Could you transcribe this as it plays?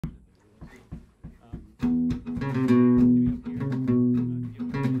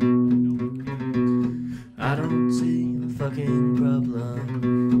fucking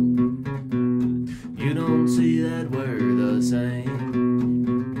problem. You don't see that we're the same.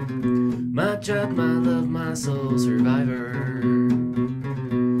 My child, my love, my soul survivor.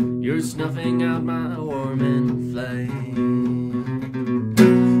 You're snuffing out my warming flame.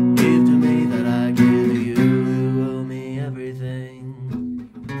 Give to me that I give to you. You owe me everything.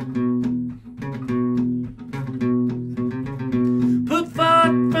 Put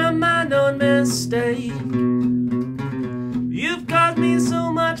forth from my known mistake. You've caused me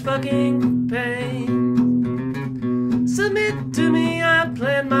so much fucking pain. Submit to me, I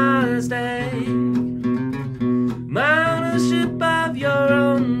planned my mistake. My ownership of your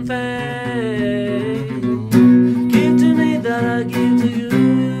own fate. Give to me that I give to you.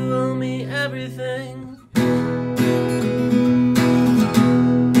 You owe me everything.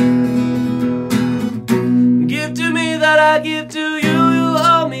 Give to me that I give to you. You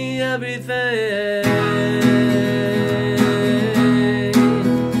owe me everything.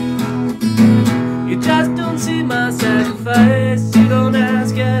 You just don't see my sacrifice. You don't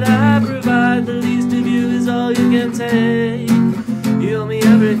ask yet I provide. The least of you is all you can take. You owe me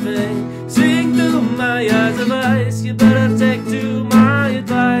everything. Seeing through my eyes of ice. You better take to my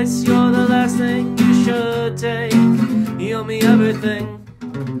advice. You're the last thing you should take. You owe me everything.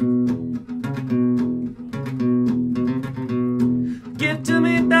 Give to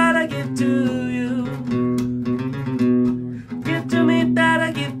me that I give to